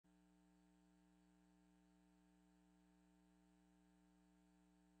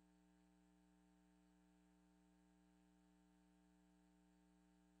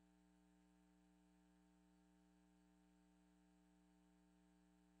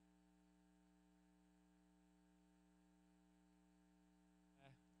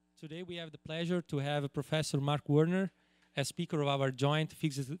Today we have the pleasure to have Professor Mark Werner as speaker of our joint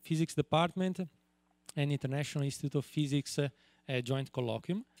physics department and International Institute of Physics joint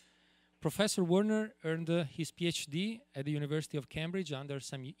colloquium. Professor Werner earned his PhD at the University of Cambridge under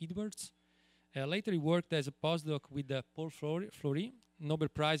Sam Edwards. Later he worked as a postdoc with Paul Flory, Nobel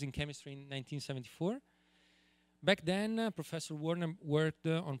Prize in Chemistry in 1974. Back then, Professor Werner worked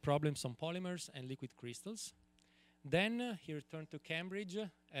on problems on polymers and liquid crystals. Then he returned to Cambridge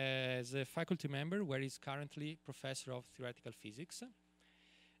as a faculty member, where he's currently professor of theoretical physics.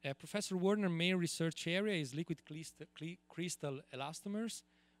 Professor Werner's main research area is liquid crystal elastomers,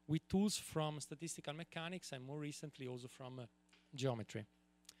 with tools from statistical mechanics and more recently also from geometry.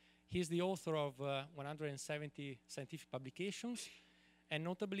 He is the author of 170 scientific publications, and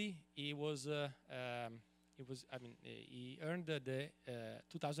notably he earned the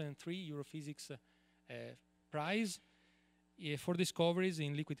 2003 Europhysics Prize for discoveries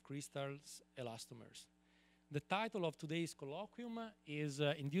in liquid crystals elastomers. The title of today's colloquium is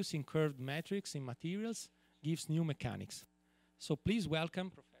Inducing Curved Metrics in Materials Gives New Mechanics. So please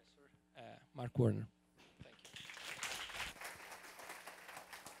welcome Professor Mark Werner. Thank you.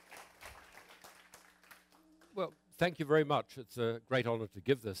 Well, thank you very much. It's a great honor to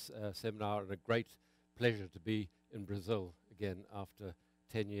give this seminar and a great pleasure to be in Brazil again after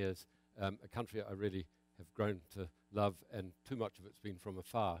 10 years, a country I really have grown to love, and too much of it's been from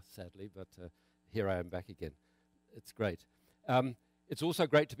afar, sadly, but here I am back again. It's great. It's also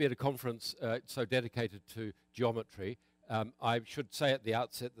great to be at a conference so dedicated to geometry. I should say at the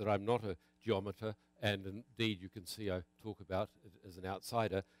outset that I'm not a geometer, and indeed you can see I talk about it as an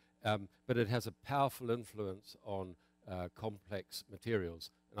outsider, but it has a powerful influence on complex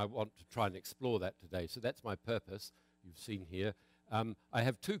materials, and I want to try and explore that today. So that's my purpose, you've seen here. I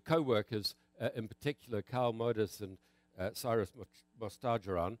have two co-workers, in particular Carl Modis and Cyrus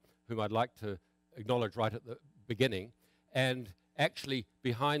Mostajaran, whom I'd like to acknowledge right at the beginning. And actually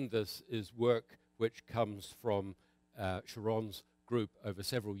behind this is work which comes from Sharon's group over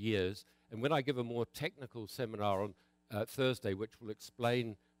several years. And when I give a more technical seminar on Thursday, which will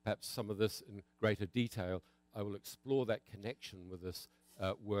explain perhaps some of this in greater detail, I will explore that connection with this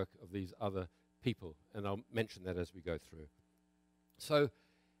work of these other people. And I'll mention that as we go through. So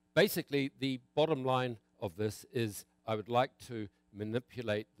basically, the bottom line of this is I would like to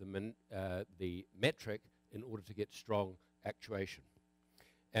manipulate the metric in order to get strong actuation.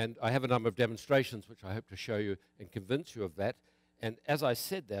 And I have a number of demonstrations which I hope to show you and convince you of that. And as I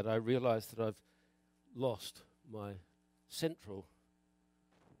said that, I realized that I've lost my central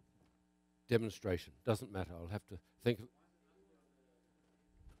demonstration. Doesn't matter, I'll have to think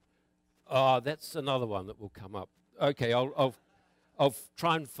of... that's another one that will come up. Okay, I'll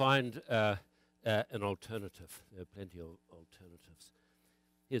try and find an alternative. There are plenty of alternatives.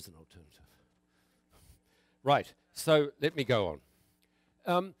 Here's an alternative. Right, so let me go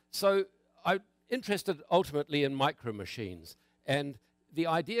on. So I'm interested ultimately in micro machines, and the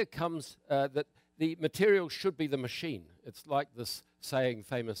idea comes that the material should be the machine. It's like this saying,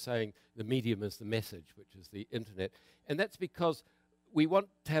 famous saying, the medium is the message, which is the internet. And that's because we want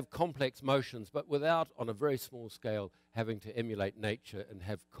to have complex motions, but without, on a very small scale, having to emulate nature and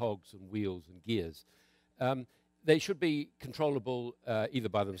have cogs and wheels and gears. They should be controllable either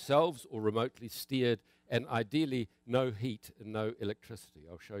by themselves or remotely steered, and ideally no heat and no electricity.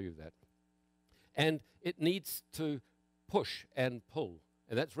 I'll show you that. And it needs to push and pull,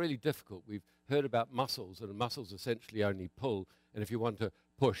 and that's really difficult. We've heard about muscles, and muscles essentially only pull, and if you want to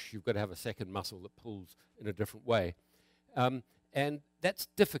push, you've got to have a second muscle that pulls in a different way. And that's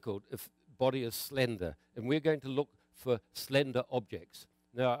difficult if body is slender, and we're going to look for slender objects.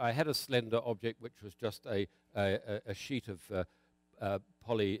 Now, I had a slender object which was just a sheet of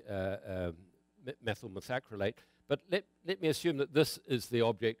methyl methacrylate, but let me assume that this is the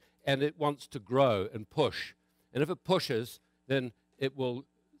object, and it wants to grow and push. And if it pushes, then it will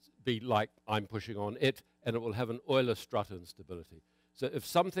be like I'm pushing on it, and it will have an Euler strut instability. So if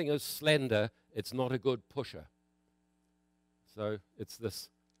something is slender, it's not a good pusher. So it's this.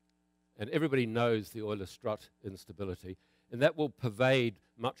 And everybody knows the Euler strut instability. And that will pervade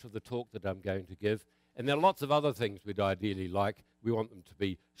much of the talk that I'm going to give. And there are lots of other things we'd ideally like. We want them to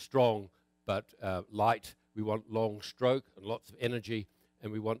be strong but light. We want long stroke and lots of energy.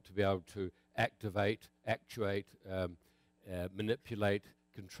 And we want to be able to activate, actuate, manipulate,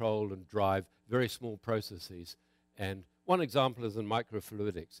 control, and drive very small processes. And one example is in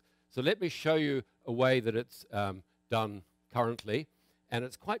microfluidics. So let me show you a way that it's done currently, and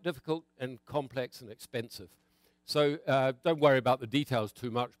it's quite difficult and complex and expensive. So don't worry about the details too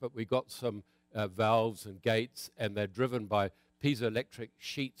much, but we got some valves and gates, and they're driven by piezoelectric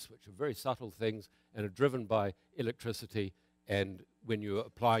sheets, which are very subtle things and are driven by electricity. And when you're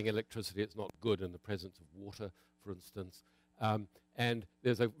applying electricity, it's not good in the presence of water, for instance. And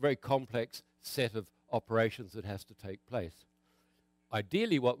there's a very complex set of operations that has to take place.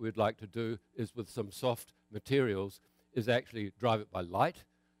 Ideally, what we'd like to do is, with some soft materials, is actually drive it by light,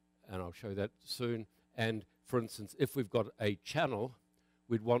 and I'll show that soon. And for instance, if we've got a channel,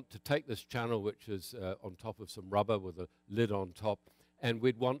 we'd want to take this channel, which is on top of some rubber with a lid on top, and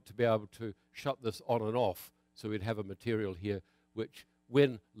we'd want to be able to shut this on and off. So we'd have a material here which,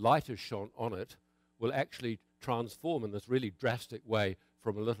 when light is shone on it, will actually transform in this really drastic way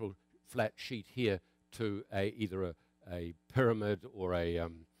from a little flat sheet here to either a pyramid or a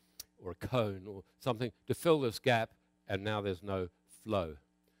cone or something to fill this gap, and now there's no flow.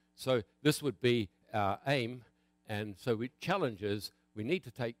 So this would be our aim, and so challenge is we need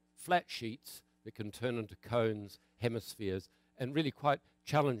to take flat sheets that can turn into cones, hemispheres, and really quite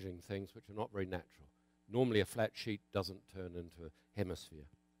challenging things which are not very natural. Normally a flat sheet doesn't turn into a hemisphere.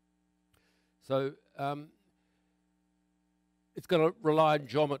 So it's going to rely on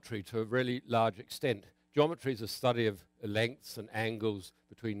geometry to a really large extent. Geometry is a study of lengths and angles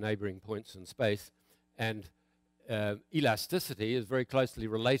between neighboring points in space, and elasticity is very closely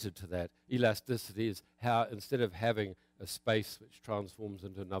related to that. Elasticity is how, instead of having a space which transforms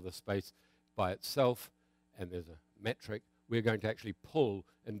into another space by itself, and there's a metric, we're going to actually pull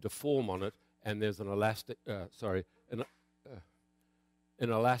and deform on it, and there's an elastic, an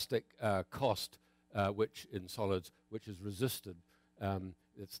elastic cost, which in solids, which is resisted.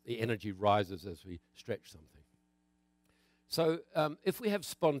 The energy rises as we stretch something. So if we have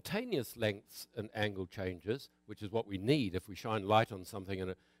spontaneous lengths and angle changes, which is what we need if we shine light on something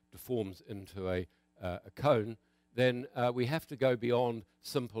and it deforms into a cone, then we have to go beyond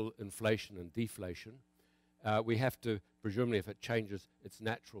simple inflation and deflation. We have to, presumably if it changes its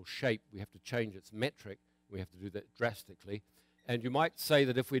natural shape, we have to change its metric. We have to do that drastically. And you might say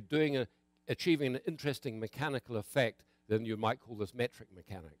that if we're achieving an interesting mechanical effect, then you might call this metric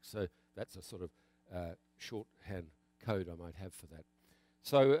mechanics. So that's a sort of shorthand code I might have for that.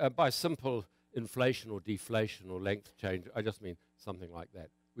 So by simple inflation or deflation or length change, I just mean something like that.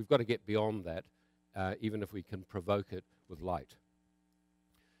 We've got to get beyond that, even if we can provoke it with light.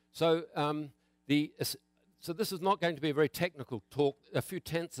 So so this is not going to be a very technical talk. A few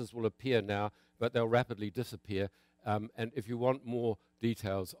tensors will appear now, but they'll rapidly disappear. And if you want more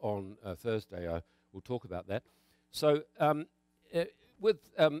details on Thursday, I will talk about that. So with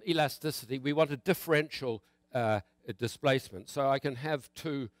elasticity, we want a differential displacement. So I can have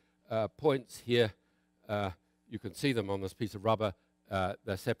two points here. You can see them on this piece of rubber.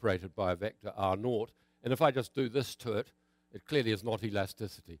 They're separated by a vector r0. And if I just do this to it, it clearly is not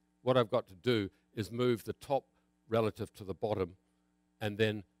elasticity. What I've got to do is move the top relative to the bottom, and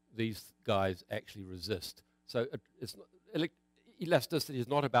then these guys actually resist. So elasticity is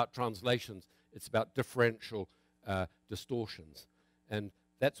not about translations. It's about differential distortions. And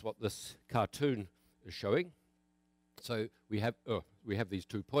that's what this cartoon is showing. So we have these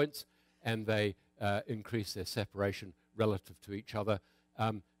 2 points, and they increase their separation relative to each other.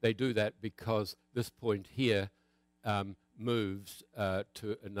 They do that because this point here moves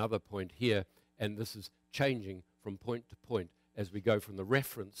to another point here, and this is changing from point to point as we go from the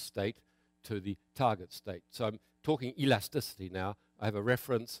reference state to the target state. So I'm talking elasticity now. I have a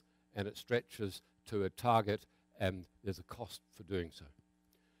reference, and it stretches to a target, and there's a cost for doing so.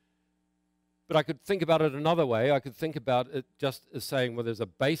 But I could think about it another way. I could think about it just as saying, well, there's a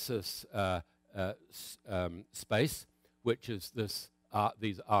basis space, which is these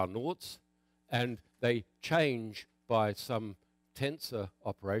R0s, and they change by some tensor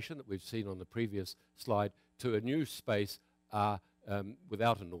operation that we've seen on the previous slide to a new space R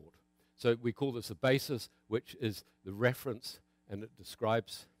without a naught. So we call this a basis, which is the reference, and it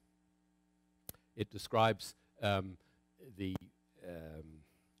describes the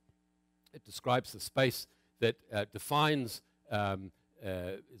space that defines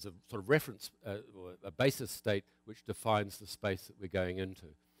is a sort of reference or a basis state which defines the space that we're going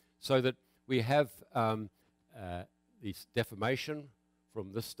into. So that we have this deformation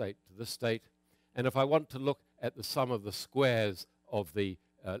from this state to this state, and if I want to look at the sum of the squares of the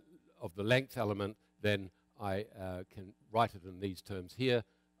length element, then I can write it in these terms here.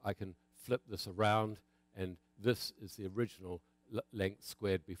 I can flip this around, and this is the original length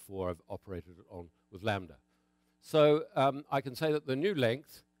squared before I've operated it on with lambda. So I can say that the new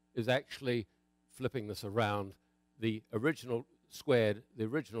length is actually flipping this around, the original squared, the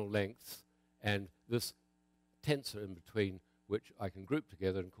original lengths, and this tensor in between, which I can group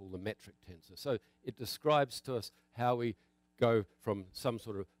together and call the metric tensor. So it describes to us how we go from some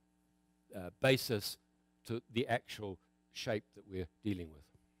sort of basis to the actual shape that we're dealing with.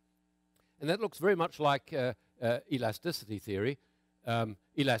 And that looks very much like elasticity theory.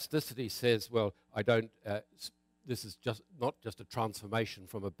 Elasticity says, well, this is not just a transformation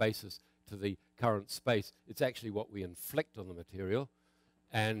from a basis to the current space. It's actually what we inflict on the material.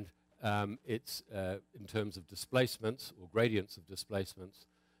 And it's in terms of displacements or gradients of displacements,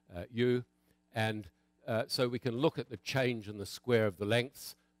 u. And so we can look at the change in the square of the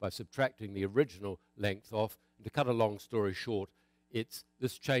lengths by subtracting the original length off. And to cut a long story short, it's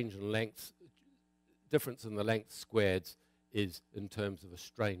this change in length, difference in the length squareds is in terms of a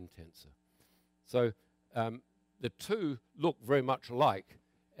strain tensor. So the two look very much alike,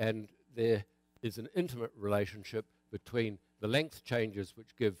 and there is an intimate relationship between the length changes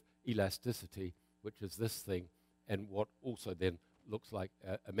which give elasticity, which is this thing, and what also then looks like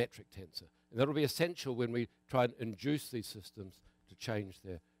a metric tensor. And that will be essential when we try and induce these systems to change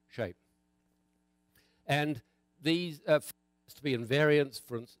their shape. And these have to be invariant,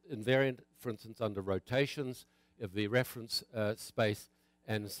 for instance, under rotations of the reference space,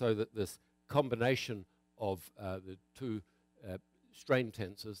 and so that this combination of the two strain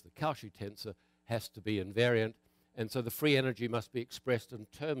tensors, the Cauchy tensor, has to be invariant, and so the free energy must be expressed in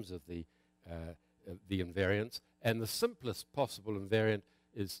terms of the invariance, and the simplest possible invariant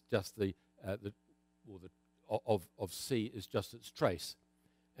is just of C is just its trace,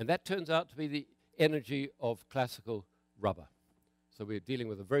 and that turns out to be the energy of classical rubber. So we're dealing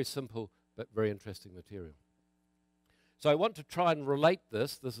with a very simple but very interesting material. So I want to try and relate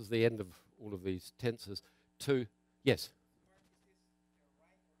this is the end of all of these tensors, to, yes?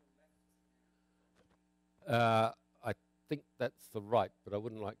 I think that's the right, but I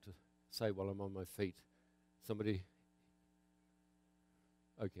wouldn't like to say while I'm on my feet. Somebody?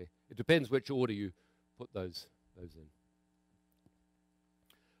 Okay. It depends which order you put those in.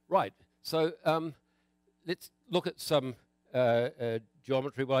 Right. So let's look at some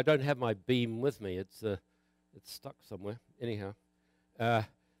geometry. Well, I don't have my beam with me. It's stuck somewhere. Anyhow.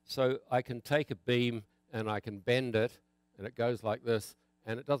 So I can take a beam and I can bend it, and it goes like this,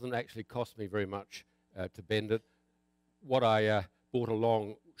 and it doesn't actually cost me very much to bend it. What I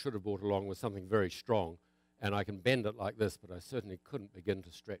should have brought along was something very strong, and I can bend it like this, but I certainly couldn't begin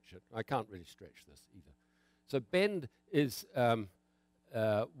to stretch it. I can't really stretch this either. So bend is,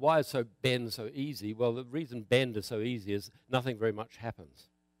 why is bend so easy? Well, the reason bend is so easy is nothing very much happens.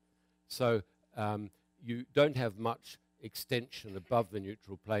 So you don't have much extension above the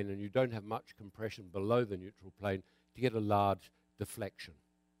neutral plane, and you don't have much compression below the neutral plane to get a large deflection.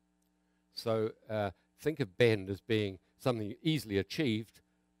 So think of bend as being something easily achieved,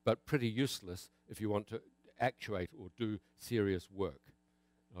 but pretty useless if you want to actuate or do serious work.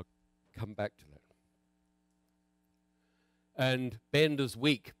 I'll come back to that. And bend is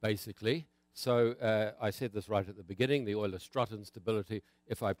weak, basically. So I said this right at the beginning, the Euler-Stratton stability.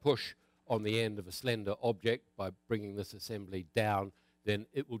 If I push on the end of a slender object by bringing this assembly down, then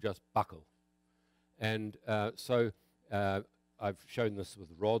it will just buckle. And so I've shown this with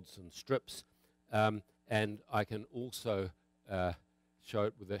rods and strips, and I can also show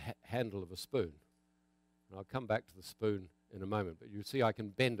it with the handle of a spoon. And I'll come back to the spoon in a moment, but you see I can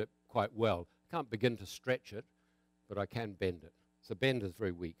bend it quite well. I can't begin to stretch it, but I can bend it. So bend is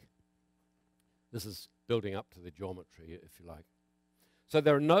very weak. This is building up to the geometry, if you like. So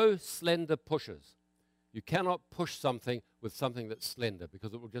there are no slender pushers. You cannot push something with something that's slender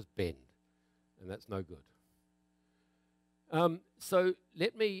because it will just bend, and that's no good. So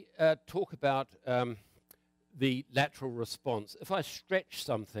let me talk about the lateral response. If I stretch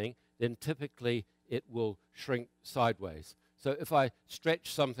something, then typically it will shrink sideways. So if I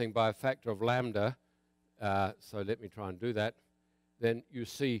stretch something by a factor of lambda, so let me try and do that, then you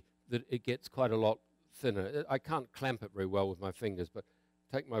see that it gets quite a lot thinner. I can't clamp it very well with my fingers, but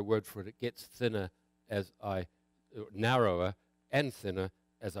take my word for it, it gets thinner narrower and thinner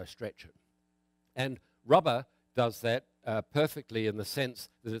as I stretch it. And rubber does that perfectly in the sense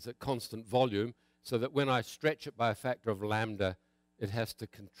that it's at constant volume, so that when I stretch it by a factor of lambda, it has to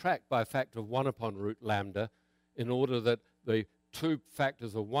contract by a factor of 1 upon root lambda in order that the two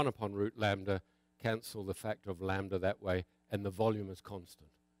factors of 1 upon root lambda cancel the factor of lambda that way, and the volume is constant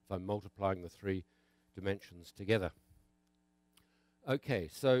if I'm multiplying the three dimensions together. Okay,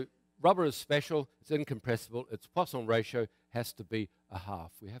 so rubber is special, it's incompressible, its Poisson ratio has to be a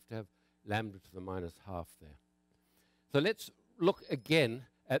half. We have to have lambda to the minus half there. So let's look again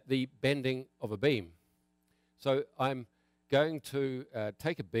at the bending of a beam. So I'm going to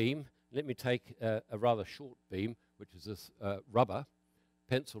take a beam. Let me take a rather short beam, which is this rubber,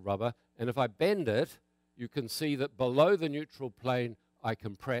 pencil rubber, and if I bend it, you can see that below the neutral plane I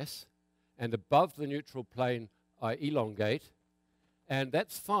compress, and above the neutral plane I elongate, and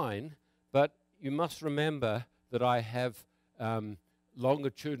that's fine, but you must remember that I have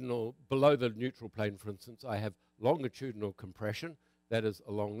longitudinal, below the neutral plane, for instance, I have longitudinal compression. That is,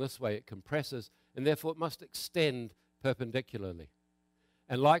 along this way it compresses, and therefore it must extend perpendicularly.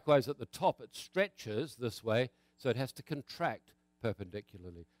 And likewise at the top it stretches this way, so it has to contract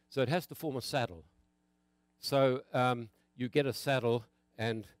perpendicularly. So it has to form a saddle. So you get a saddle,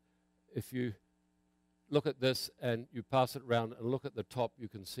 and if you look at this and you pass it around and look at the top, you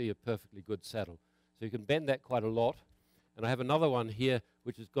can see a perfectly good saddle. So you can bend that quite a lot. And I have another one here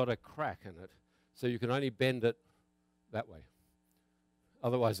which has got a crack in it, so you can only bend it that way.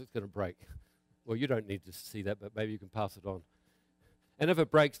 Otherwise it's going to break. Well, you don't need to see that, but maybe you can pass it on. And if it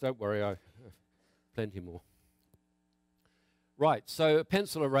breaks, don't worry, I have plenty more. Right, so a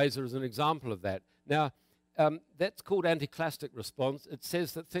pencil eraser is an example of that. Now, that's called anticlastic response. It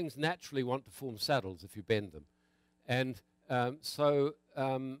says that things naturally want to form saddles if you bend them. And so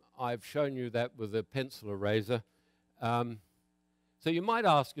I've shown you that with a pencil eraser. So you might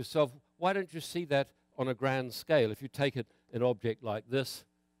ask yourself, why don't you see that on a grand scale? If you take an object like this,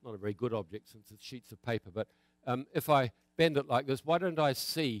 not a very good object since it's sheets of paper, but if I bend it like this, why don't I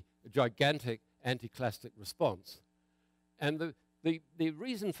see a gigantic anticlastic response? And the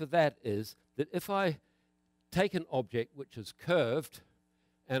reason for that is that if I take an object which is curved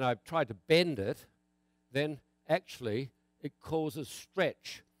and I've tried to bend it, then actually it causes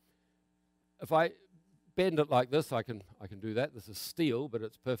stretch. If I bend it like this, I can do that. This is steel, but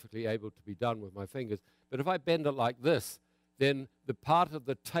it's perfectly able to be done with my fingers. But if I bend it like this, then the part of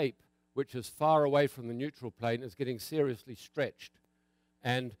the tape which is far away from the neutral plane is getting seriously stretched.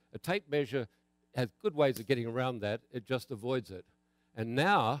 And a tape measure has good ways of getting around that. It just avoids it. And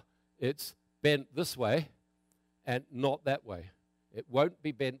now it's bent this way and not that way. It won't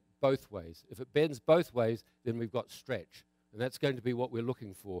be bent both ways. If it bends both ways, then we've got stretch. And that's going to be what we're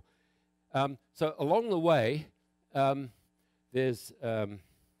looking for. So along the way, there's a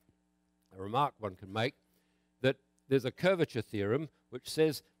remark one can make that there's a curvature theorem which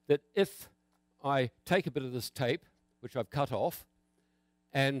says that if I take a bit of this tape, which I've cut off,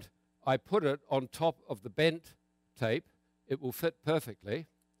 and I put it on top of the bent tape, it will fit perfectly.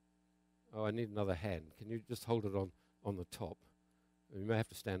 Oh, I need another hand. Can you just hold it on the top? You may have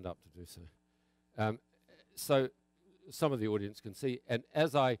to stand up to do so. So some of the audience can see. And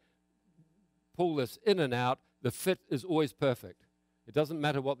as I pull this in and out, the fit is always perfect. It doesn't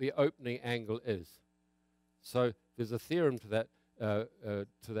matter what the opening angle is. So there's a theorem to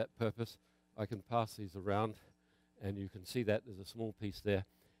that purpose. I can pass these around, and you can see that there's a small piece there.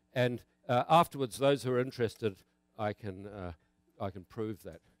 And afterwards, those who are interested, I can prove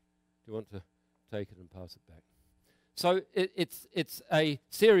that. Do you want to take it and pass it back? So it's a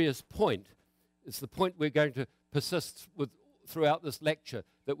serious point. It's the point we're going to persist with throughout this lecture,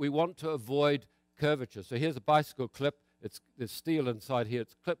 that we want to avoid curvature. So here's a bicycle clip. There's steel inside here.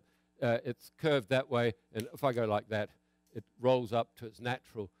 It's curved that way, and if I go like that, it rolls up to its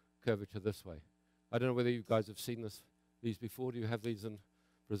natural curvature this way. I don't know whether you guys have seen these before. Do you have these in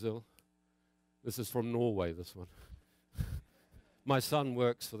Brazil? This is from Norway, this one. My son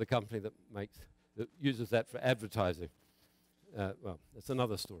works for the company that uses that for advertising. Well, that's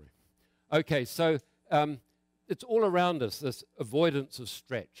another story. Okay, so it's all around us, this avoidance of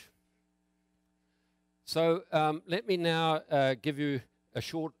stretch. So let me now give you a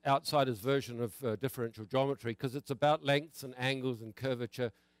short outsider's version of differential geometry, because it's about lengths and angles and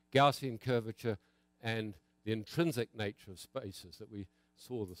curvature, Gaussian curvature, and the intrinsic nature of spaces that we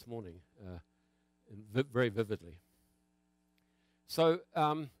saw this morning very vividly. So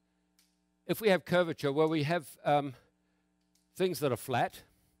if we have curvature, well, we have things that are flat,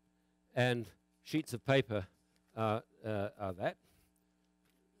 and sheets of paper are that.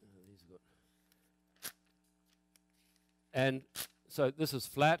 And so this is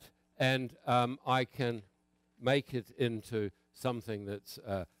flat, and I can make it into something that's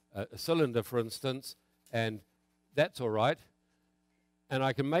a cylinder, for instance, and that's all right. And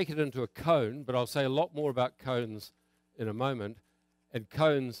I can make it into a cone, but I'll say a lot more about cones in a moment. And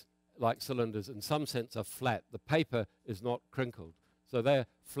cones, like cylinders, in some sense are flat. The paper is not crinkled. So they're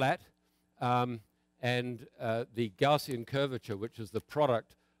flat, and the Gaussian curvature, which is the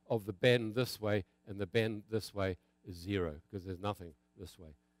product of the bend this way and the bend this way, is zero, because there's nothing this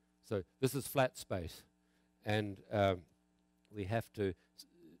way. So this is flat space, and we have to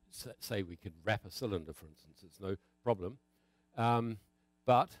say we can wrap a cylinder, for instance. It's no problem.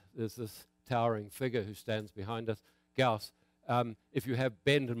 But there's this towering figure who stands behind us, Gauss. If you have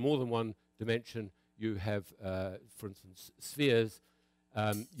bend in more than one dimension, you have, for instance, spheres.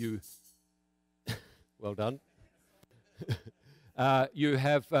 Well done. You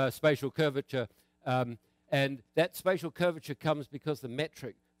have spatial curvature, and that spatial curvature comes because the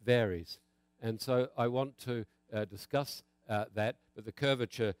metric varies. And so I want to discuss that, but the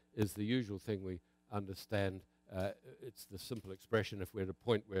curvature is the usual thing we understand. It's the simple expression if we're at a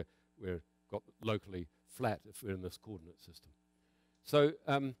point where we're got locally flat, if we're in this coordinate system. So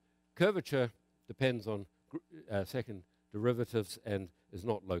curvature depends on second derivatives and is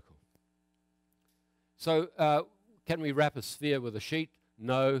not local. So can we wrap a sphere with a sheet?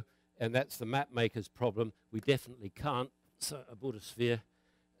 No, and that's the map maker's problem. We definitely can't. So I bought a sphere,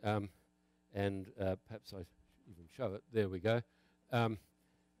 and perhaps I even show it. There we go.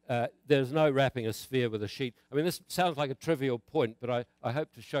 There's no wrapping a sphere with a sheet. I mean, this sounds like a trivial point, but I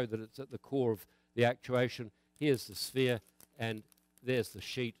hope to show that it's at the core of the actuation. Here's the sphere, and there's the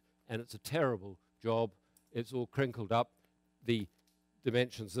sheet, and it's a terrible job. It's all crinkled up. The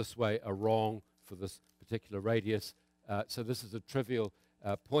dimensions this way are wrong for this particular radius. So this is a trivial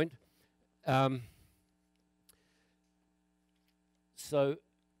point. So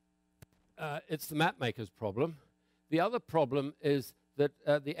it's the map maker's problem. The other problem is that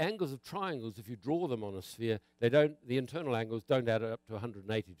the angles of triangles, if you draw them on a sphere, the internal angles don't add up to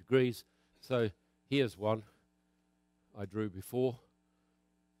 180 degrees. So here's one I drew before,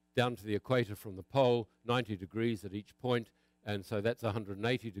 down to the equator from the pole, 90 degrees at each point, and so that's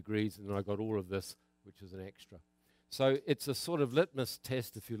 180 degrees, and then I got all of this, which is an extra. So it's a sort of litmus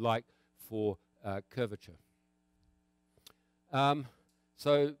test, if you like, for curvature.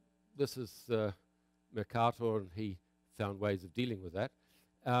 So this is Mercator, and he found ways of dealing with that.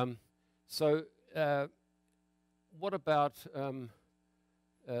 So what about,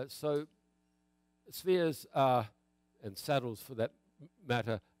 so spheres are, and saddles for that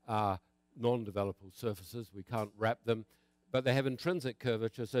matter, are non-developable surfaces. We can't wrap them, but they have intrinsic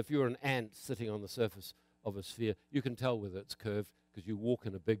curvature. So if you're an ant sitting on the surface of a sphere, you can tell whether it's curved because you walk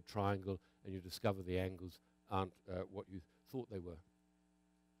in a big triangle and you discover the angles aren't what you thought they were.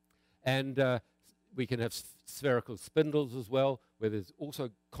 And we can have spherical spindles as well, where there's also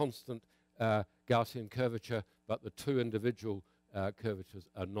constant Gaussian curvature, but the two individual curvatures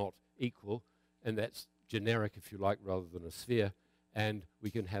are not equal, and that's generic, if you like, rather than a sphere. And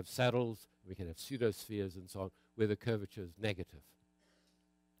we can have saddles, we can have pseudospheres and so on, where the curvature is negative.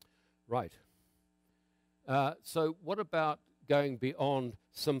 Right. So what about going beyond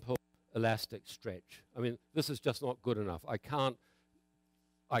simple elastic stretch? I mean, this is just not good enough. I can't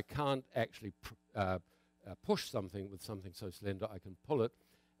actually push something with something so slender. I can pull it.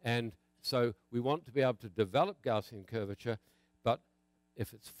 And so we want to be able to develop Gaussian curvature, but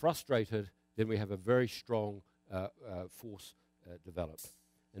if it's frustrated, then we have a very strong force developed.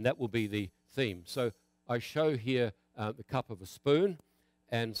 And that will be the theme. So I show here the cup of a spoon,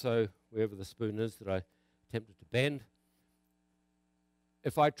 and so wherever the spoon is that I attempted to bend,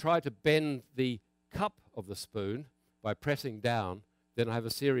 if I try to bend the cup of the spoon by pressing down, then I have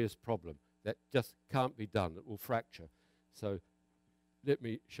a serious problem. That just can't be done. It will fracture. So let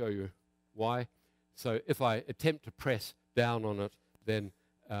me show you why. So if I attempt to press down on it, then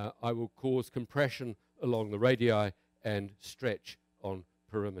I will cause compression along the radii and stretch on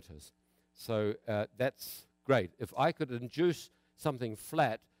perimeters. So that's great. If I could induce something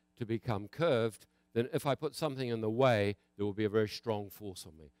flat to become curved, then if I put something in the way, there will be a very strong force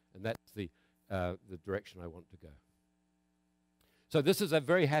on me. And that's the direction I want to go. So this is a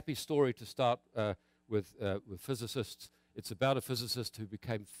very happy story to start with physicists. It's about a physicist who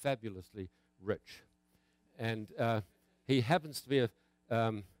became fabulously rich. And he happens to be a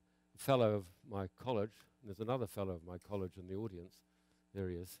fellow of my college. There's another fellow of my college in the audience. There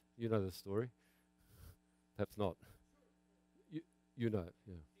he is. You know the story? Perhaps not. You know it,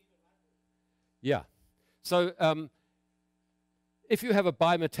 yeah. Yeah. So if you have a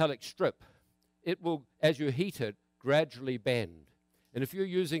bimetallic strip, it will, as you heat it, gradually bend. And if you're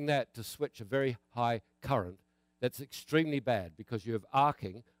using that to switch a very high current, that's extremely bad because you have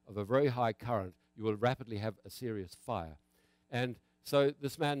arcing of a very high current. You will rapidly have a serious fire. And so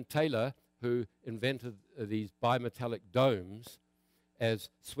this man, Taylor, who invented these bimetallic domes as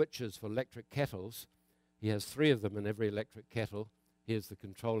switches for electric kettles, he has 3 of them in every electric kettle. Here's the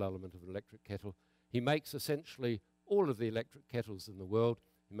control element of an electric kettle. He makes essentially all of the electric kettles in the world.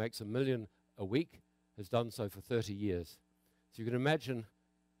 He makes 1 million a week, has done so for 30 years. So you can imagine,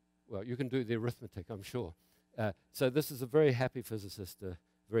 well, you can do the arithmetic, I'm sure. So this is a very happy physicist, a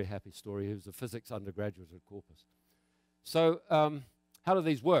very happy story. He was a physics undergraduate at Corpus. So how do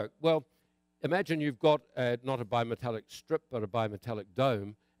these work? Well, imagine you've got not a bimetallic strip, but a bimetallic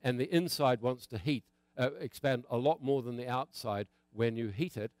dome, and the inside wants to heat expand a lot more than the outside when you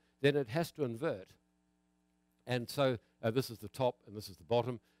heat it, then it has to invert. And so this is the top and this is the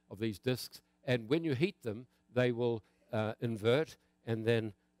bottom of these discs. And when you heat them, they will invert and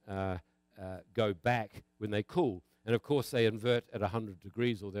then go back when they cool. And of course, they invert at 100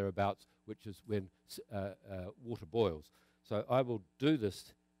 degrees or thereabouts, which is when water boils. So I will do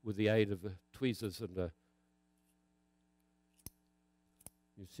this with the aid of tweezers and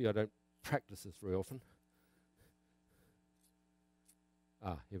you see I don't practice this very often.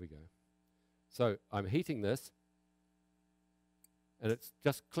 Here we go. So I'm heating this, and it's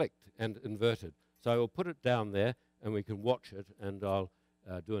just clicked and inverted. So I'll put it down there, and we can watch it, and I'll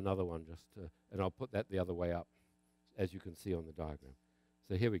do another one and I'll put that the other way up, as you can see on the diagram.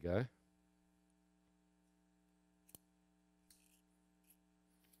 So here we go.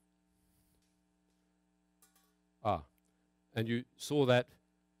 And you saw that,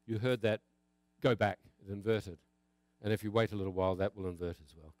 you heard that go back, it inverted. And if you wait a little while, that will invert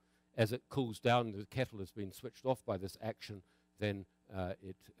as well. As it cools down, the kettle has been switched off by this action, then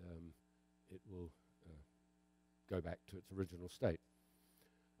it will go back to its original state.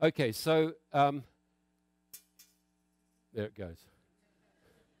 Okay, so there it goes.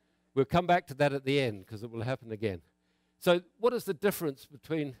 We'll come back to that at the end because it will happen again. So what is the difference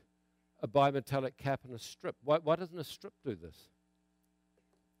between a bimetallic cap and a strip? Why doesn't a strip do this?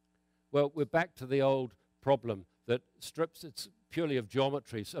 Well, we're back to the old problem that strips, it's purely of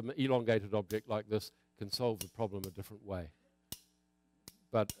geometry. Some elongated object like this can solve the problem a different way.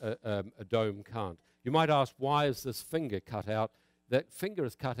 But a dome can't. You might ask, why is this finger cut out? That finger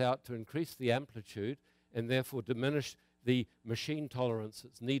is cut out to increase the amplitude and therefore diminish the machine tolerance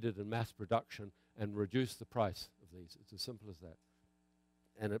that's needed in mass production and reduce the price of these. It's as simple as that.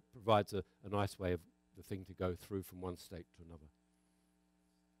 And it provides a nice way of the thing to go through from one state to another.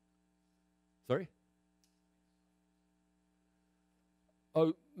 Sorry?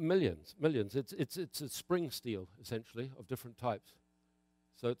 Oh, millions. It's a spring steel, essentially, of different types.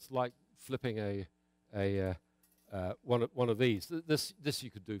 So it's like flipping one of these. This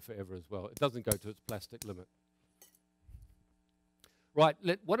you could do forever as well. It doesn't go to its plastic limit. Right,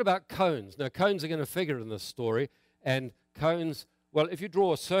 what about cones? Now, cones are going to figure in this story. And cones, well, if you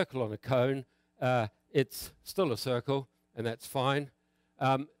draw a circle on a cone, it's still a circle, and that's fine.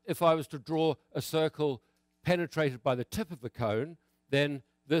 If I was to draw a circle penetrated by the tip of the cone, then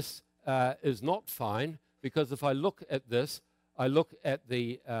this is not fine, because if I look at this, I look at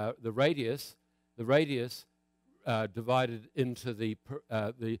the radius divided into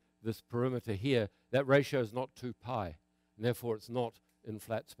this perimeter here. That ratio is not 2 pi, and therefore it's not in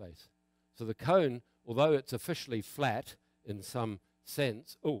flat space. So the cone, although it's officially flat in some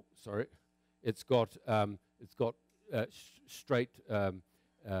sense, it's got straight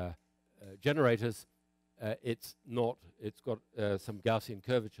generators. It's not. It's got some Gaussian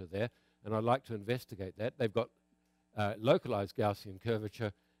curvature there, and I'd like to investigate that. They've got localized Gaussian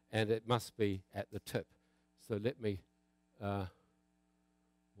curvature, and it must be at the tip. So let me.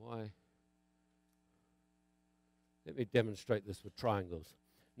 Let me demonstrate this with triangles.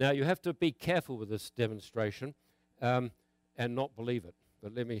 Now you have to be careful with this demonstration and not believe it.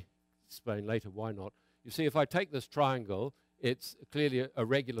 But let me explain later why not. You see, if I take this triangle, it's clearly a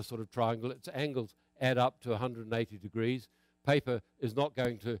regular sort of triangle. Its angles add up to 180 degrees. Paper is not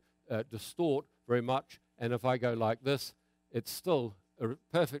going to distort very much. And if I go like this, it's still a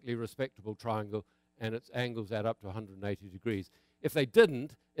perfectly respectable triangle, and its angles add up to 180 degrees. If they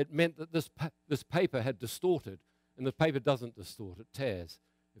didn't, it meant that this paper had distorted. And the paper doesn't distort, it tears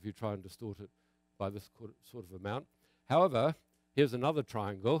if you try and distort it by this sort of amount. However, here's another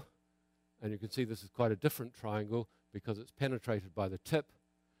triangle, and you can see this is quite a different triangle because it's penetrated by the tip.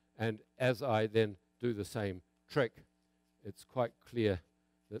 And as I then do the same trick, it's quite clear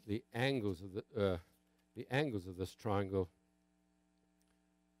that the angles of this triangle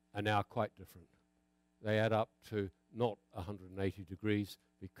are now quite different. They add up to not 180 degrees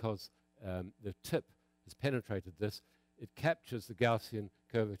because the tip has penetrated this. It captures the Gaussian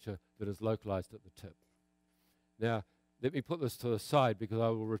curvature that is localized at the tip. Now, let me put this to the side because I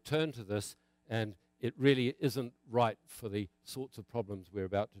will return to this, and it really isn't right for the sorts of problems we're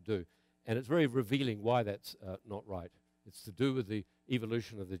about to do. And it's very revealing why that's not right. It's to do with the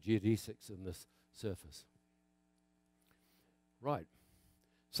evolution of the geodesics in this surface. Right.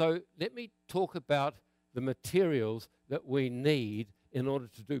 So let me talk about the materials that we need in order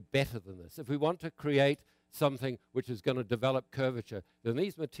to do better than this. If we want to create something which is going to develop curvature, then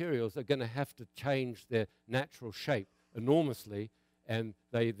these materials are going to have to change their natural shape enormously, and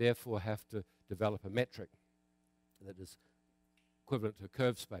they therefore have to develop a metric that is equivalent to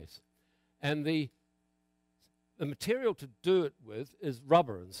curve space. And the the material to do it with is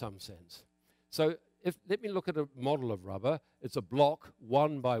rubber in some sense. So let me look at a model of rubber. It's a block,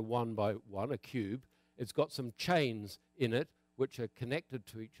 1 by 1 by 1, a cube. It's got some chains in it which are connected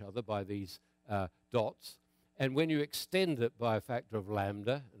to each other by these dots. And when you extend it by a factor of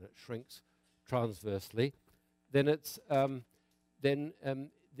lambda, and it shrinks transversely, then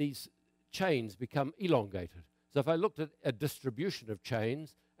these chains become elongated. So if I looked at a distribution of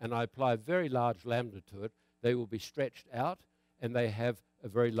chains and I apply a very large lambda to it, they will be stretched out and they have a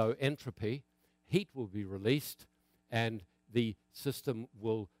very low entropy. Heat will be released and the system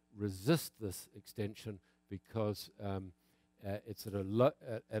will resist this extension because it's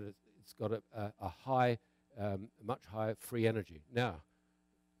got a high, much higher free energy. Now,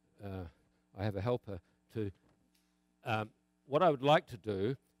 I have a helper to. What I would like to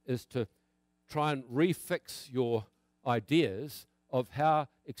do is to try and refix your ideas of how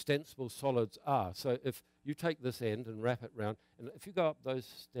extensible solids are. So if you take this end and wrap it round, and if you go up those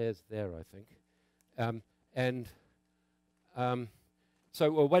stairs there, I think,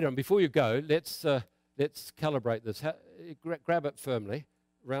 so well, wait on. Before you go, let's calibrate this. Grab it firmly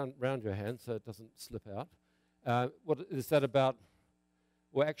round your hand so it doesn't slip out. What is that about?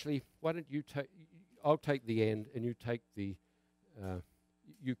 Well, actually, why don't you take? I'll take the end, and you take the.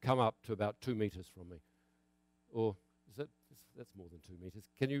 You come up to about 2 meters from me, or is that? That's more than 2 meters.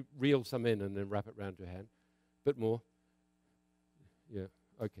 Can you reel some in and then wrap it round your hand? Bit more. Yeah.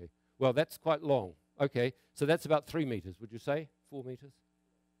 Okay. Well, that's quite long. Okay. So that's about 3 meters. Would you say 4 meters?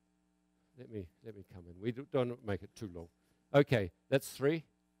 Let me come in. We don't make it too long. Okay. That's 3.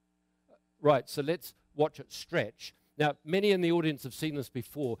 Right. So let's watch it stretch. Now, many in the audience have seen this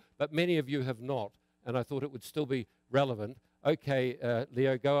before, but many of you have not, and I thought it would still be relevant. Okay,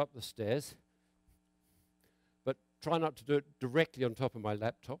 Leo, go up the stairs, but try not to do it directly on top of my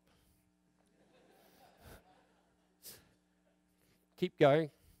laptop. Keep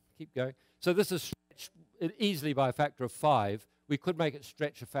going, keep going. So this is stretched easily by a factor of 5. We could make it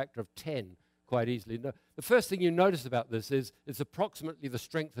stretch a factor of 10 quite easily. No, the first thing you notice about this is it's approximately the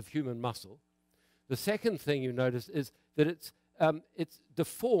strength of human muscle. The second thing you notice is that it's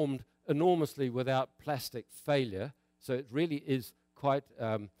deformed enormously without plastic failure, so it really is quite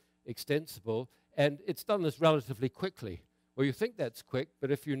extensible, and it's done this relatively quickly. Well, you think that's quick,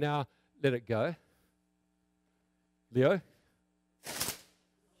 but if you now let it go, Leo,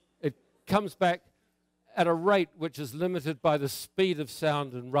 it comes back at a rate which is limited by the speed of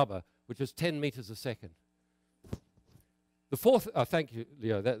sound in rubber, which is 10 meters a second. The fourth, oh, thank you,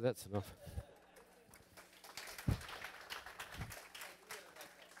 Leo, that's enough.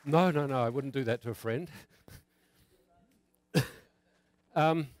 No, I wouldn't do that to a friend.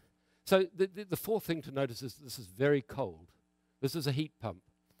 So the fourth thing to notice is this is very cold. This is a heat pump.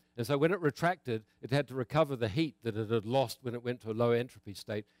 And so when it retracted, it had to recover the heat that it had lost when it went to a low entropy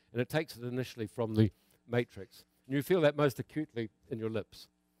state, and it takes it initially from the matrix. And you feel that most acutely in your lips.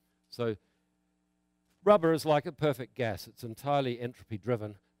 So rubber is like a perfect gas. It's entirely entropy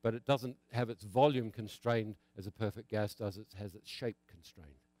driven, but it doesn't have its volume constrained as a perfect gas does. It has its shape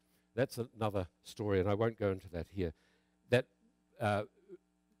constrained. That's another story, and I won't go into that here. That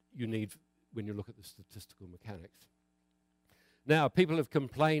you need when you look at the statistical mechanics. Now, people have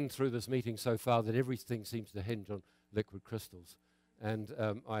complained through this meeting so far that everything seems to hinge on liquid crystals, and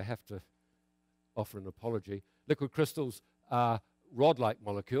I have to offer an apology. Liquid crystals are rod-like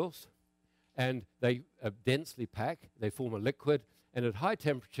molecules, and they densely pack. They form a liquid, and at high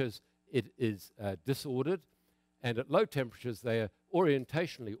temperatures it is disordered, and at low temperatures they are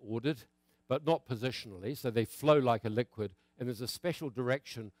orientationally ordered, but not positionally, so they flow like a liquid, and there's a special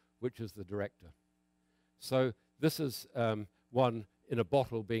direction which is the director. So this is one in a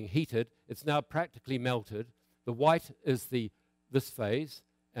bottle being heated. It's now practically melted. The white is this phase,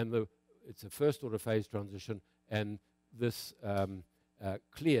 and it's a first order phase transition, and this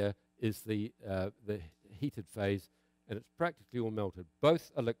clear is the heated phase, and it's practically all melted.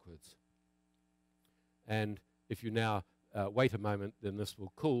 Both are liquids. And if you now wait a moment, then this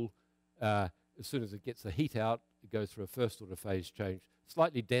will cool. As soon as it gets the heat out, it goes through a first order phase change,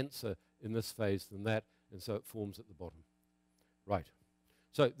 slightly denser in this phase than that, and so it forms at the bottom. Right.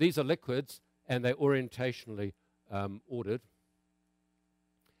 So these are liquids, and they're orientationally ordered.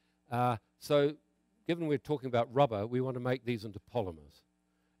 So given we're talking about rubber, we want to make these into polymers.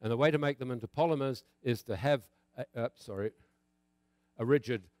 And the way to make them into polymers is to have a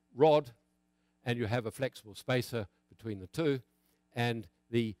rigid rod, and you have a flexible spacer between the two, and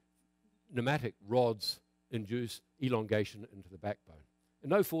the pneumatic rods induce elongation into the backbone. And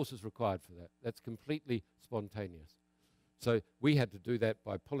no force is required for that. That's completely spontaneous. So we had to do that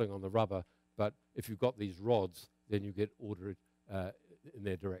by pulling on the rubber, but if you've got these rods, then you get ordered in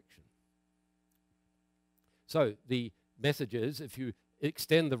their direction. So the message is, if you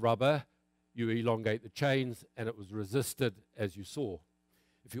extend the rubber, you elongate the chains, and it was resisted as you saw.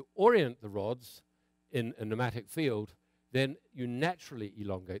 If you orient the rods in a pneumatic field, then you naturally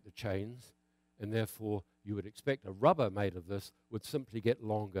elongate the chains, and therefore you would expect a rubber made of this would simply get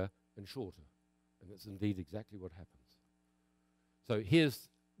longer and shorter. And that's indeed exactly what happens. So here's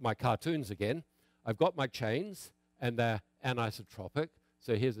my cartoons again. I've got my chains, and they're anisotropic.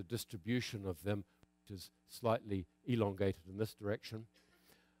 So here's a distribution of them, which is slightly elongated in this direction.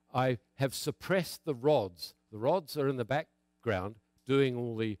 I have suppressed the rods. The rods are in the background doing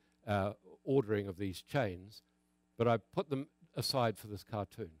all the ordering of these chains, but I put them aside for this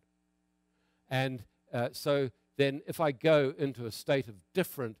cartoon. And so then if I go into a state of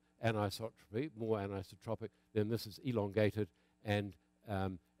different anisotropy, more anisotropic, then this is elongated, and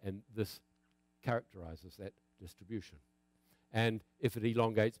this characterizes that distribution. And if it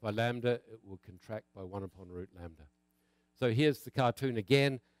elongates by lambda, it will contract by 1 upon root lambda. So here's the cartoon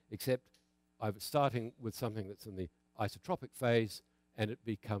again, except I'm starting with something that's in the isotropic phase, and it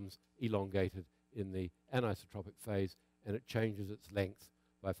becomes elongated in the anisotropic phase, and it changes its length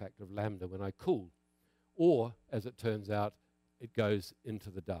by a factor of lambda when I cool. Or, as it turns out, it goes into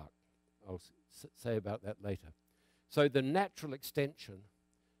the dark. I'll say about that later. So the natural extension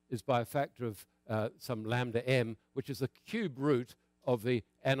is by a factor of some lambda m, which is the cube root of the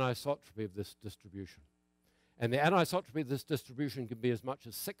anisotropy of this distribution. And the anisotropy of this distribution can be as much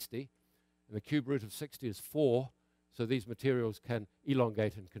as 60, and the cube root of 60 is 4, so these materials can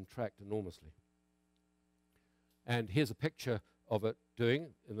elongate and contract enormously. And here's a picture of it doing,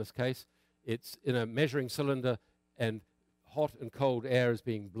 in this case. It's in a measuring cylinder, and hot and cold air is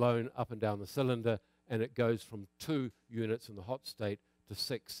being blown up and down the cylinder, and it goes from 2 units in the hot state to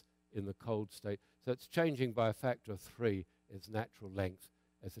 6 in the cold state. So it's changing by a factor of 3 its natural length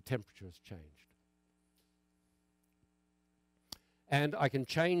as the temperature has changed. And I can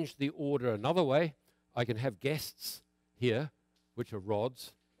change the order another way. I can have guests here, which are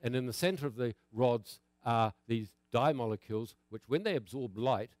rods, and in the center of the rods are these dye molecules, which when they absorb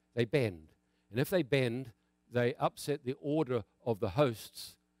light, they bend. And if they bend, they upset the order of the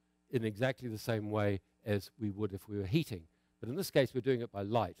hosts in exactly the same way as we would if we were heating. But in this case, we're doing it by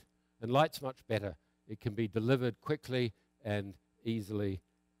light. And light's much better. It can be delivered quickly and easily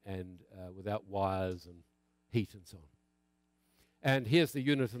and without wires and heat and so on. And here's the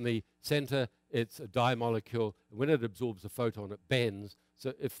unit in the center. It's a dye molecule. And when it absorbs a photon, it bends.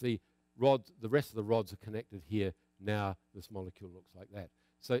 So if the rest of the rods are connected here, now this molecule looks like that.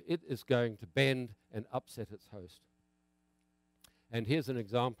 So it is going to bend and upset its host. And here's an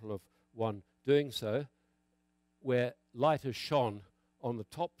example of one doing so, where light is shone on the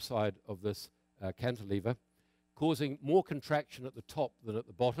top side of this cantilever, causing more contraction at the top than at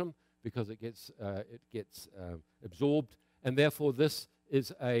the bottom because it gets absorbed, and therefore this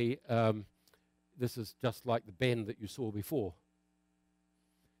is just like the bend that you saw before.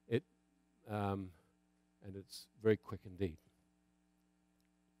 And it's very quick indeed.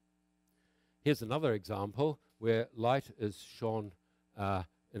 Here's another example where light is shone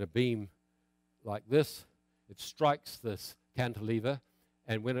in a beam like this. It strikes this cantilever,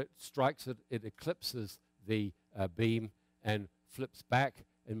 and when it strikes it, it eclipses the beam and flips back.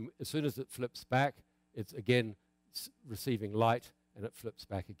 And as soon as it flips back, it's again receiving light, and it flips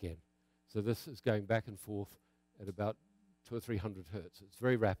back again. So this is going back and forth at about 200 or 300 hertz. It's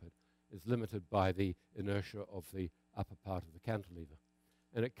very rapid. It's limited by the inertia of the upper part of the cantilever.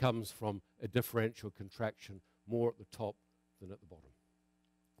 And it comes from a differential contraction more at the top than at the bottom.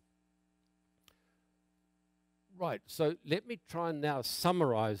 Right, so let me try and now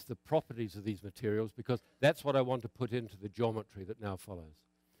summarize the properties of these materials, because that's what I want to put into the geometry that now follows.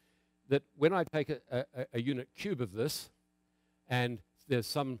 That when I take a unit cube of this, and there's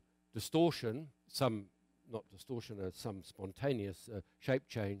some distortion, some spontaneous shape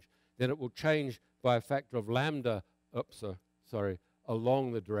change, then it will change by a factor of lambda,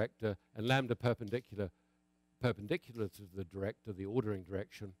 along the director, and lambda perpendicular to the director, the ordering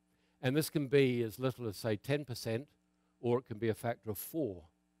direction. And this can be as little as, say, 10%, or it can be a factor of 4.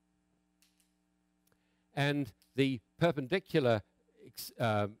 And the perpendicular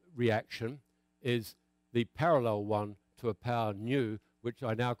reaction is the parallel one to a power nu, which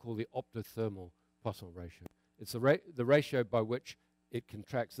I now call the optothermal Poisson ratio. It's the ratio by which it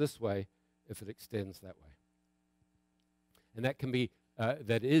contracts this way if it extends that way. And that can be,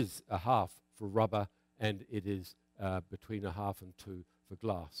 that is a half for rubber, and it is between a half and 2 for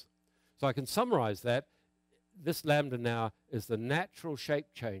glass. So I can summarize that. This lambda now is the natural shape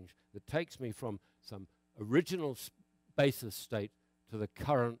change that takes me from some original basis state to the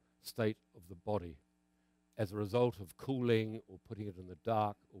current state of the body as a result of cooling or putting it in the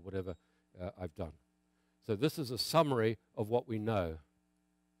dark or whatever I've done. So this is a summary of what we know.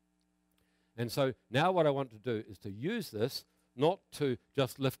 And so now what I want to do is to use this not to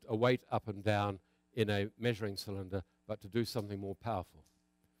just lift a weight up and down in a measuring cylinder, but to do something more powerful.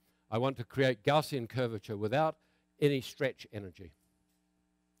 I want to create Gaussian curvature without any stretch energy.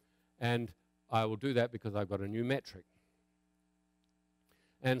 And I will do that because I've got a new metric.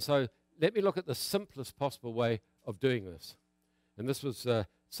 And so let me look at the simplest possible way of doing this. And this was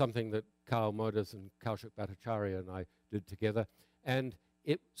something that Carl Moders and Kaushik Bhattacharya and I did together. And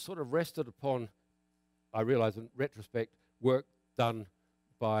it sort of rested upon, I realize in retrospect, work done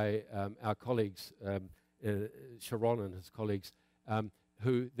by our colleagues, Sharon and his colleagues,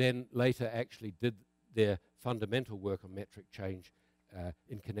 who then later actually did their fundamental work on metric change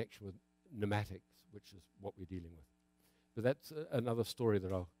in connection with pneumatics, which is what we're dealing with. But that's another story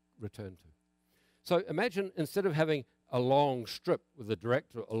that I'll return to. So imagine instead of having a long strip with the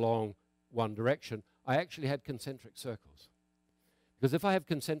director along one direction, I actually had concentric circles. Because if I have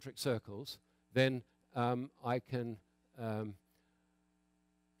concentric circles, then I can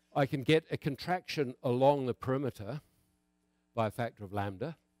get a contraction along the perimeter by a factor of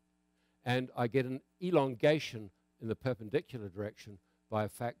lambda, and I get an elongation in the perpendicular direction by a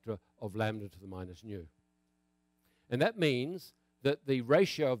factor of lambda to the minus nu. And that means that the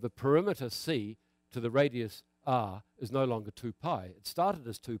ratio of the perimeter C to the radius R is no longer 2 pi. It started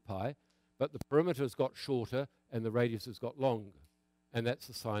as 2 pi, but the perimeter has got shorter and the radius has got longer. And that's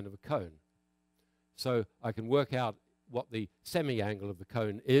the sign of a cone. So I can work out what the semi-angle of the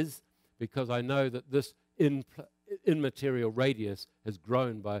cone is because I know that this immaterial radius has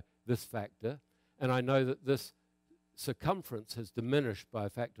grown by this factor, and I know that this circumference has diminished by a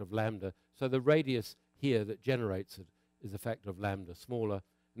factor of lambda, so the radius here that generates it is a factor of lambda smaller,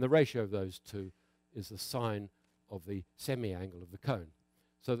 and the ratio of those two is the sine of the semi-angle of the cone.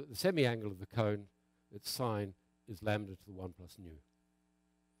 So that the semi-angle of the cone, its sine, is lambda to the 1 plus nu.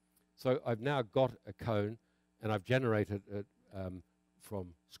 So I've now got a cone, and I've generated it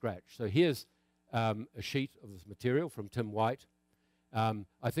from scratch. So here's a sheet of this material from Tim White.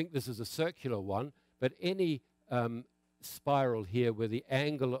 I think this is a circular one, but any spiral here where the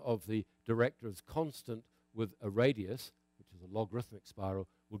angle of the director is constant with a radius, which is a logarithmic spiral,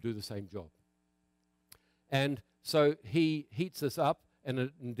 will do the same job. And so he heats this up, and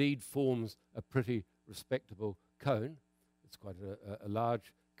it indeed forms a pretty respectable cone. It's quite a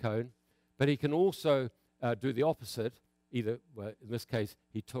large cone. But he can also do the opposite. Either, well, in this case,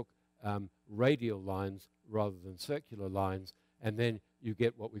 he took radial lines rather than circular lines, and then you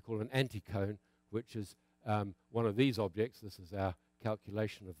get what we call an anticone, which is one of these objects. This is our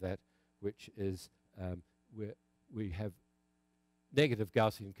calculation of that, which is where we have negative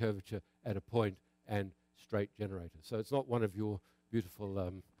Gaussian curvature at a point and straight generator. So it's not one of your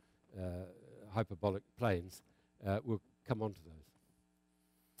beautiful hyperbolic planes. We'll come on to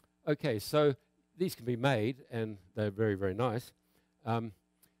those. Okay, so these can be made, and they're very, very nice.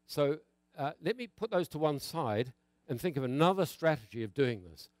 So let me put those to one side and think of another strategy of doing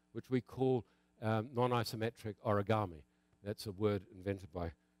this, which we call non-isometric origami. That's a word invented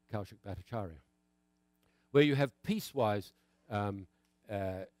by Kaushik Bhattacharya, where you have piecewise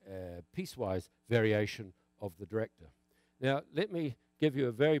variation of the director. Now, let me give you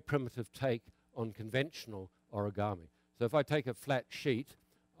a very primitive take on conventional origami. So if I take a flat sheet,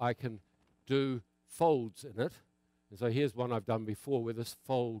 I can do folds in it. And so here's one I've done before with this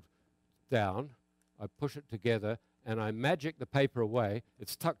fold down. I push it together, and I magic the paper away.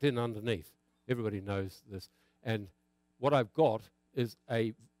 It's tucked in underneath. Everybody knows this. And what I've got is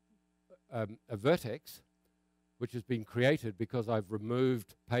a vertex, which has been created because I've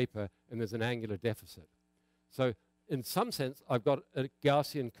removed paper, and there's an angular deficit. So in some sense, I've got a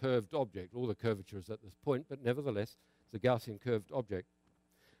Gaussian curved object. All the curvature is at this point, but nevertheless, it's a Gaussian curved object.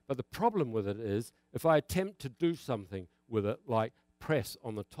 But the problem with it is, if I attempt to do something with it, like press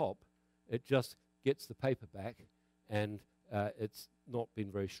on the top, it just gets the paper back, and it's not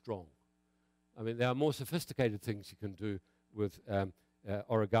been very strong. I mean, there are more sophisticated things you can do with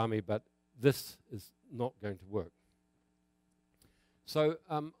origami, but this is not going to work. So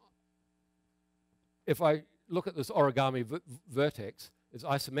if I look at this origami vertex, it's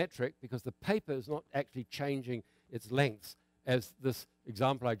isometric because the paper is not actually changing its lengths, as this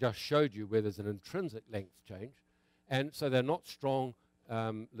example I just showed you, where there's an intrinsic length change. And so they're not strong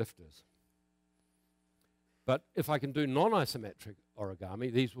lifters. But if I can do non-isometric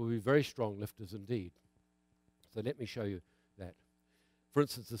origami, these will be very strong lifters indeed. So let me show you that. For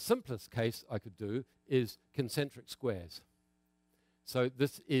instance, the simplest case I could do is concentric squares. So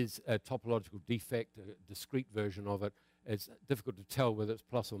this is a topological defect, a discrete version of it. It's difficult to tell whether it's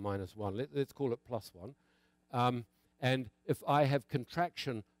plus or minus 1. Let's call it plus 1. And if I have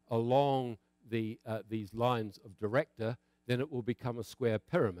contraction along these lines of director, then it will become a square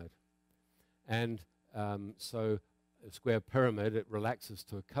pyramid. And so a square pyramid, it relaxes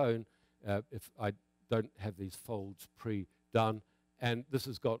to a cone if I don't have these folds pre-done. And this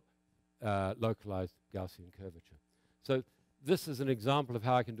has got localized Gaussian curvature. So this is an example of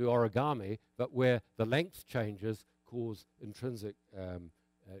how I can do origami, but where the length changes cause intrinsic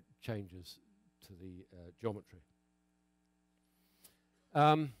changes to the geometry.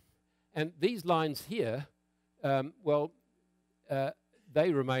 And these lines here,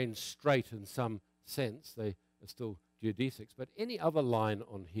 they remain straight in some sense. They are still geodesics, but any other line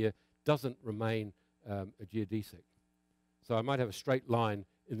on here doesn't remain a geodesic. So I might have a straight line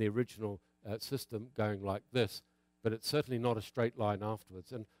in the original system going like this, but it's certainly not a straight line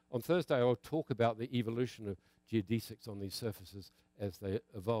afterwards. And on Thursday, I'll talk about the evolution of geodesics on these surfaces as they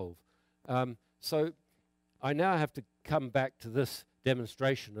evolve. So I now have to come back to this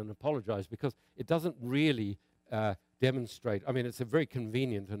demonstration and apologize because it doesn't really demonstrate. I mean, it's a very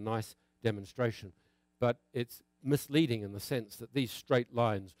convenient and nice demonstration, but it's misleading in the sense that these straight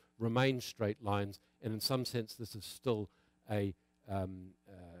lines remain straight lines, and in some sense this is still a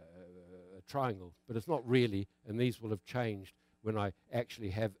triangle, but it's not really, and these will have changed when I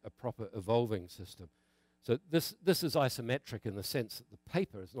actually have a proper evolving system. So this is isometric in the sense that the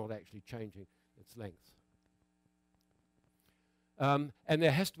paper is not actually changing its length. And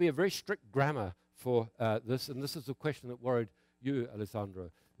there has to be a very strict grammar for this, and this is a question that worried you,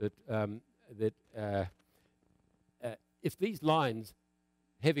 Alessandro, that if these lines,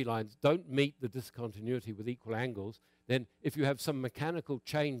 heavy lines, don't meet the discontinuity with equal angles, then if you have some mechanical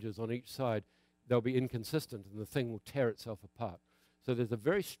changes on each side, they'll be inconsistent and the thing will tear itself apart. So there's a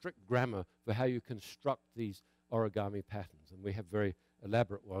very strict grammar for how you construct these origami patterns, and we have very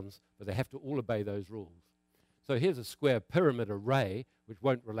elaborate ones, but they have to all obey those rules. So here's a square pyramid array, which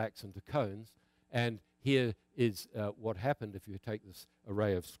won't relax into cones, and here is what happened if you take this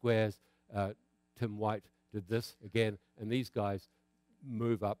array of squares. Tim White did this again, and these guys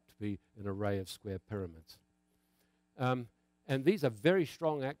move up to be an array of square pyramids. And these are very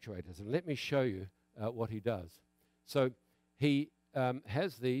strong actuators, and let me show you what he does. So he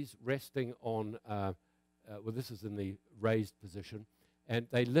has these resting on, well, this is in the raised position, and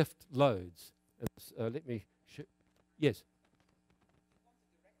they lift loads. And, let me show, yes?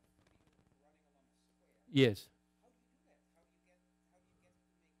 Yes.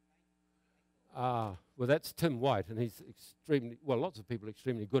 Well, that's Tim White, and he's extremely, well, lots of people are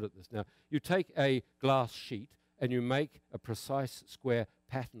extremely good at this now. You take a glass sheet and you make a precise square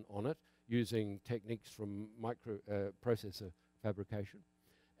pattern on it using techniques from microprocessor fabrication,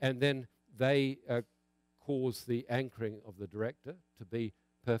 and then they cause the anchoring of the director to be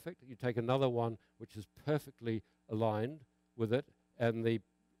perfect. You take another one which is perfectly aligned with it, and the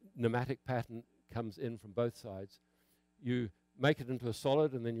pneumatic pattern comes in from both sides. You make it into a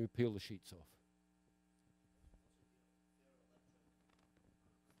solid, and then you peel the sheets off.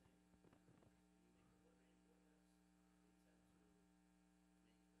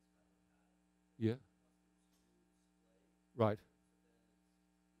 Yeah. Right.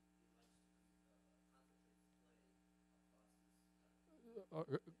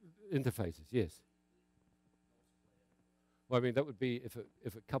 Interfaces, yes. Well, I mean, that would be, if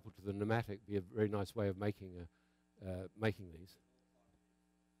it coupled to the pneumatic, be a very nice way of making these.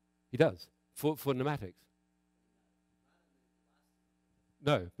 He does for pneumatics.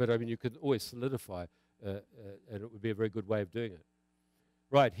 No, but I mean, you could always solidify, and it would be a very good way of doing it.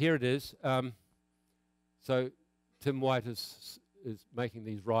 Right, here it is. So Tim White is making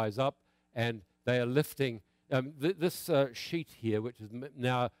these rise up, and they are lifting. This sheet here, which is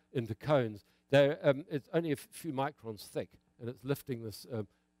now into cones, it's only a few microns thick, and it's lifting this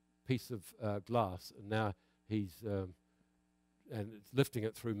piece of glass, and now he's and it's lifting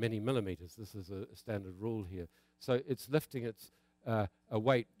it through many millimeters. This is a standard rule here. So it's lifting its a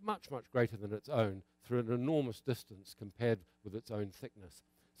weight much, much greater than its own through an enormous distance compared with its own thickness.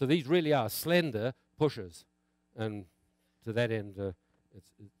 So these really are slender pushers, and to that end,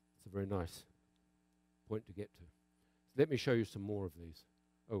 it's a very nice point to get to. Let me show you some more of these.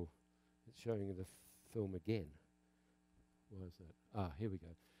 Oh, it's showing the film again. Why is that? Here we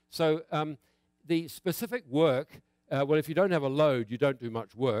go. So the specific work, well, if you don't have a load, you don't do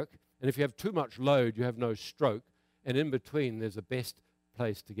much work. And if you have too much load, you have no stroke. And in between, there's a best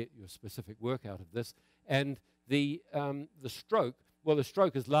place to get your specific work out of this. And the stroke Well, the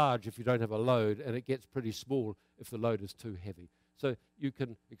stroke is large if you don't have a load, and it gets pretty small if the load is too heavy. So you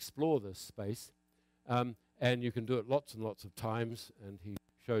can explore this space, and you can do it lots and lots of times, and he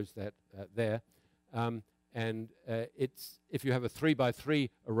shows that there. It's if you have a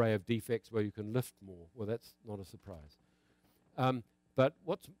 3x3 array of defects where you can lift more, well, that's not a surprise. But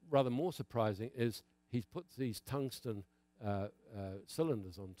what's rather more surprising is he's put these tungsten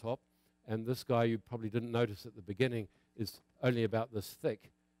cylinders on top, and this guy you probably didn't notice at the beginning is only about this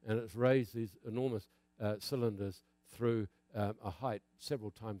thick, and it's raised these enormous cylinders through a height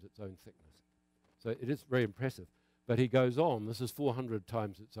several times its own thickness. So it is very impressive. But he goes on, this is 400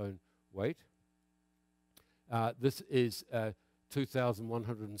 times its own weight. This is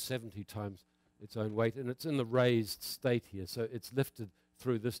 2,170 times its own weight, and it's in the raised state here, so it's lifted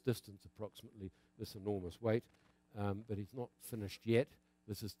through this distance approximately, this enormous weight, but he's not finished yet.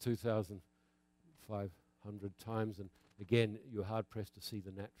 This is 2,500 times, and again, you're hard-pressed to see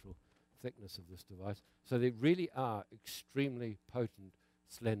the natural thickness of this device. So they really are extremely potent,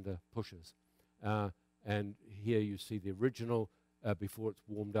 slender pushers. And here you see the original before it's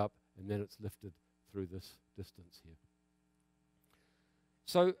warmed up, and then it's lifted through this distance here.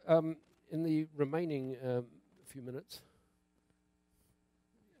 So in the remaining few minutes,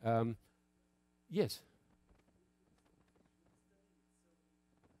 yes.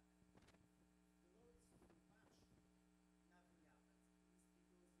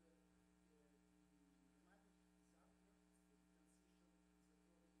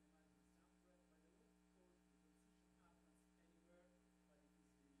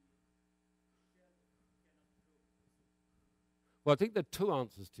 Well, I think there are two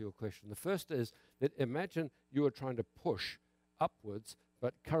answers to your question. The first is that imagine you are trying to push upwards,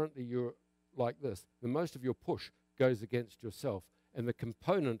 but currently you're like this. The most of your push goes against yourself, and the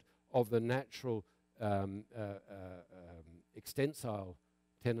component of the natural extensile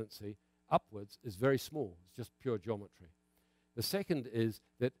tendency upwards is very small. It's just pure geometry. The second is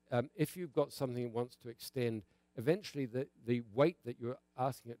that if you've got something that wants to extend, eventually the weight that you're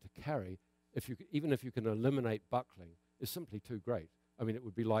asking it to carry, even if you can eliminate buckling, is simply too great. I mean, it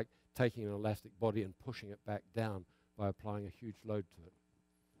would be like taking an elastic body and pushing it back down by applying a huge load to it.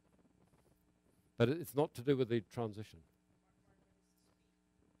 But it's not to do with the transition.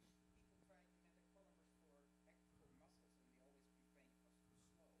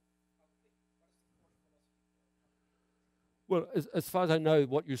 Well, as far as I know,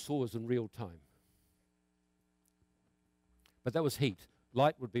 what you saw was in real time. But that was heat.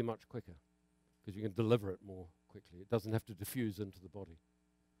 Light would be much quicker because you can deliver it more quickly. It doesn't have to diffuse into the body.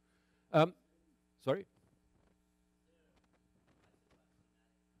 Sorry?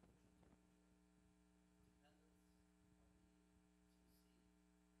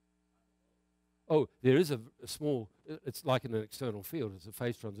 Oh, there is a small, it's like in an external field. It's a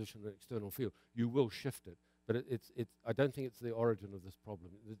phase transition in an external field. You will shift it, but I don't think it's the origin of this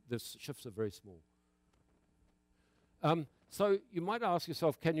problem. The shifts are very small. So you might ask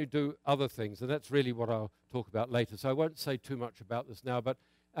yourself, can you do other things? And that's really what I'll talk about later. So I won't say too much about this now, but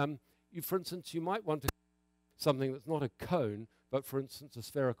for instance, you might want to something that's not a cone, but for instance, a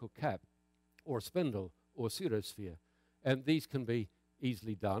spherical cap, or a spindle, or a pseudosphere. And these can be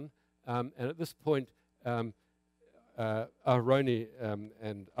easily done. And at this point, Aharoni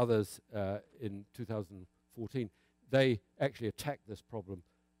and others in 2014, they actually attacked this problem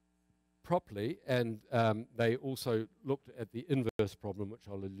properly, and they also looked at the inverse problem, which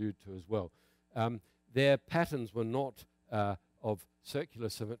I'll allude to as well. Their patterns were not of circular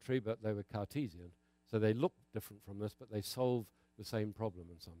symmetry, but they were Cartesian. So they looked different from this, but they solve the same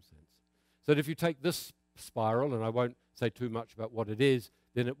problem in some sense. So that if you take this spiral, and I won't say too much about what it is,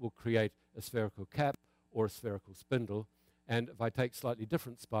 then it will create a spherical cap or a spherical spindle. And if I take slightly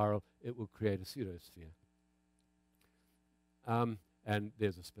different spiral, it will create a pseudosphere. And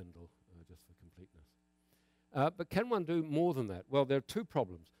there's a spindle, just for completeness. But can one do more than that? Well, there are two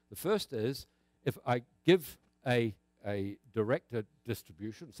problems. The first is, if I give a directed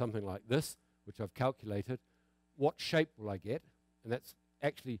distribution, something like this, which I've calculated, what shape will I get? And that's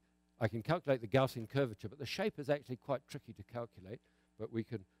actually, I can calculate the Gaussian curvature, but the shape is actually quite tricky to calculate, but we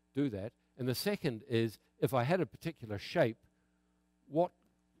can do that. And the second is, if I had a particular shape, what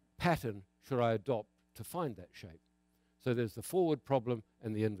pattern should I adopt to find that shape? So there's the forward problem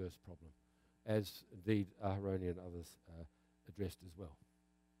and the inverse problem, as indeed Aharoni and others addressed as well.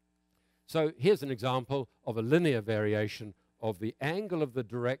 So here's an example of a linear variation of the angle of the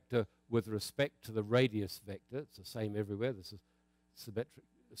director with respect to the radius vector. It's the same everywhere. This is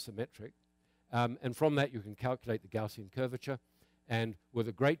symmetric. And from that, you can calculate the Gaussian curvature. And with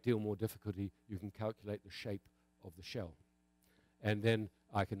a great deal more difficulty, you can calculate the shape of the shell. and then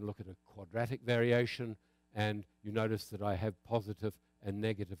I can look at a quadratic variation, and you notice that I have positive and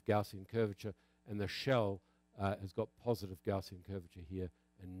negative Gaussian curvature, and the shell has got positive Gaussian curvature here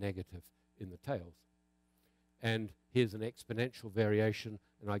and negative in the tails. And here's an exponential variation,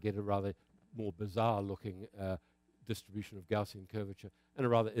 and I get a rather more bizarre looking distribution of Gaussian curvature and a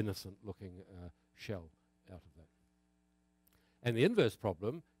rather innocent looking shell out of that. And the inverse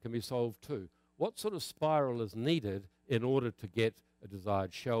problem can be solved too. What sort of spiral is needed in order to get a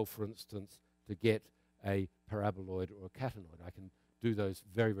desired shell, for instance, to get a paraboloid or a catenoid? I can do those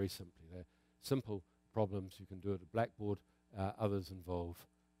very, very simply. They're simple problems. You can do it at Blackboard. Others involve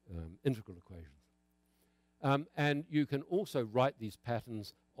integral equations. And you can also write these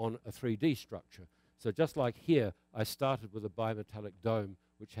patterns on a 3D structure. So just like here, I started with a bimetallic dome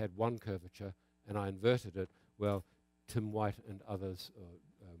which had one curvature, and I inverted it. Well, Tim White and others,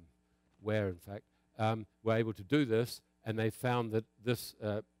 Ware in fact, were able to do this, and they found that this,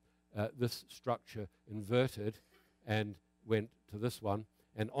 this structure inverted and went to this one,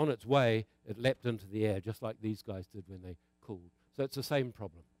 and on its way, it leapt into the air, just like these guys did when they cooled. So it's the same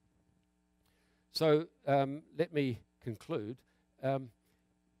problem. So let me conclude.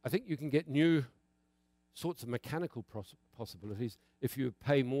 I think you can get new sorts of mechanical possibilities if you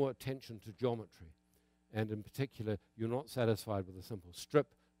pay more attention to geometry. And in particular, you're not satisfied with a simple strip,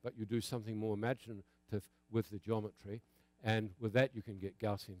 but you do something more imaginative with the geometry. And with that, you can get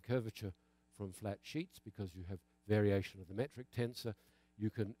Gaussian curvature from flat sheets because you have variation of the metric tensor. You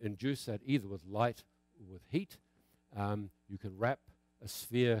can induce that either with light or with heat. You can wrap a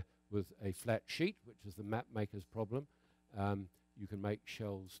sphere with a flat sheet, which is the map maker's problem. You can make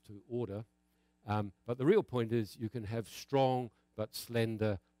shells to order. But the real point is you can have strong but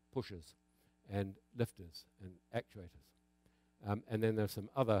slender pushers and lifters and actuators. And then there's some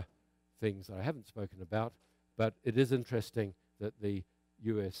other things that I haven't spoken about, but it is interesting that the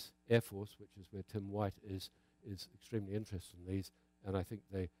US Air Force, which is where Tim White is extremely interested in these, and I think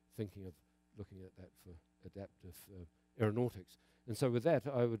they're thinking of looking at that for adaptive aeronautics. And so with that,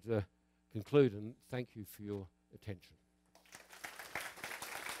 I would conclude and thank you for your attention.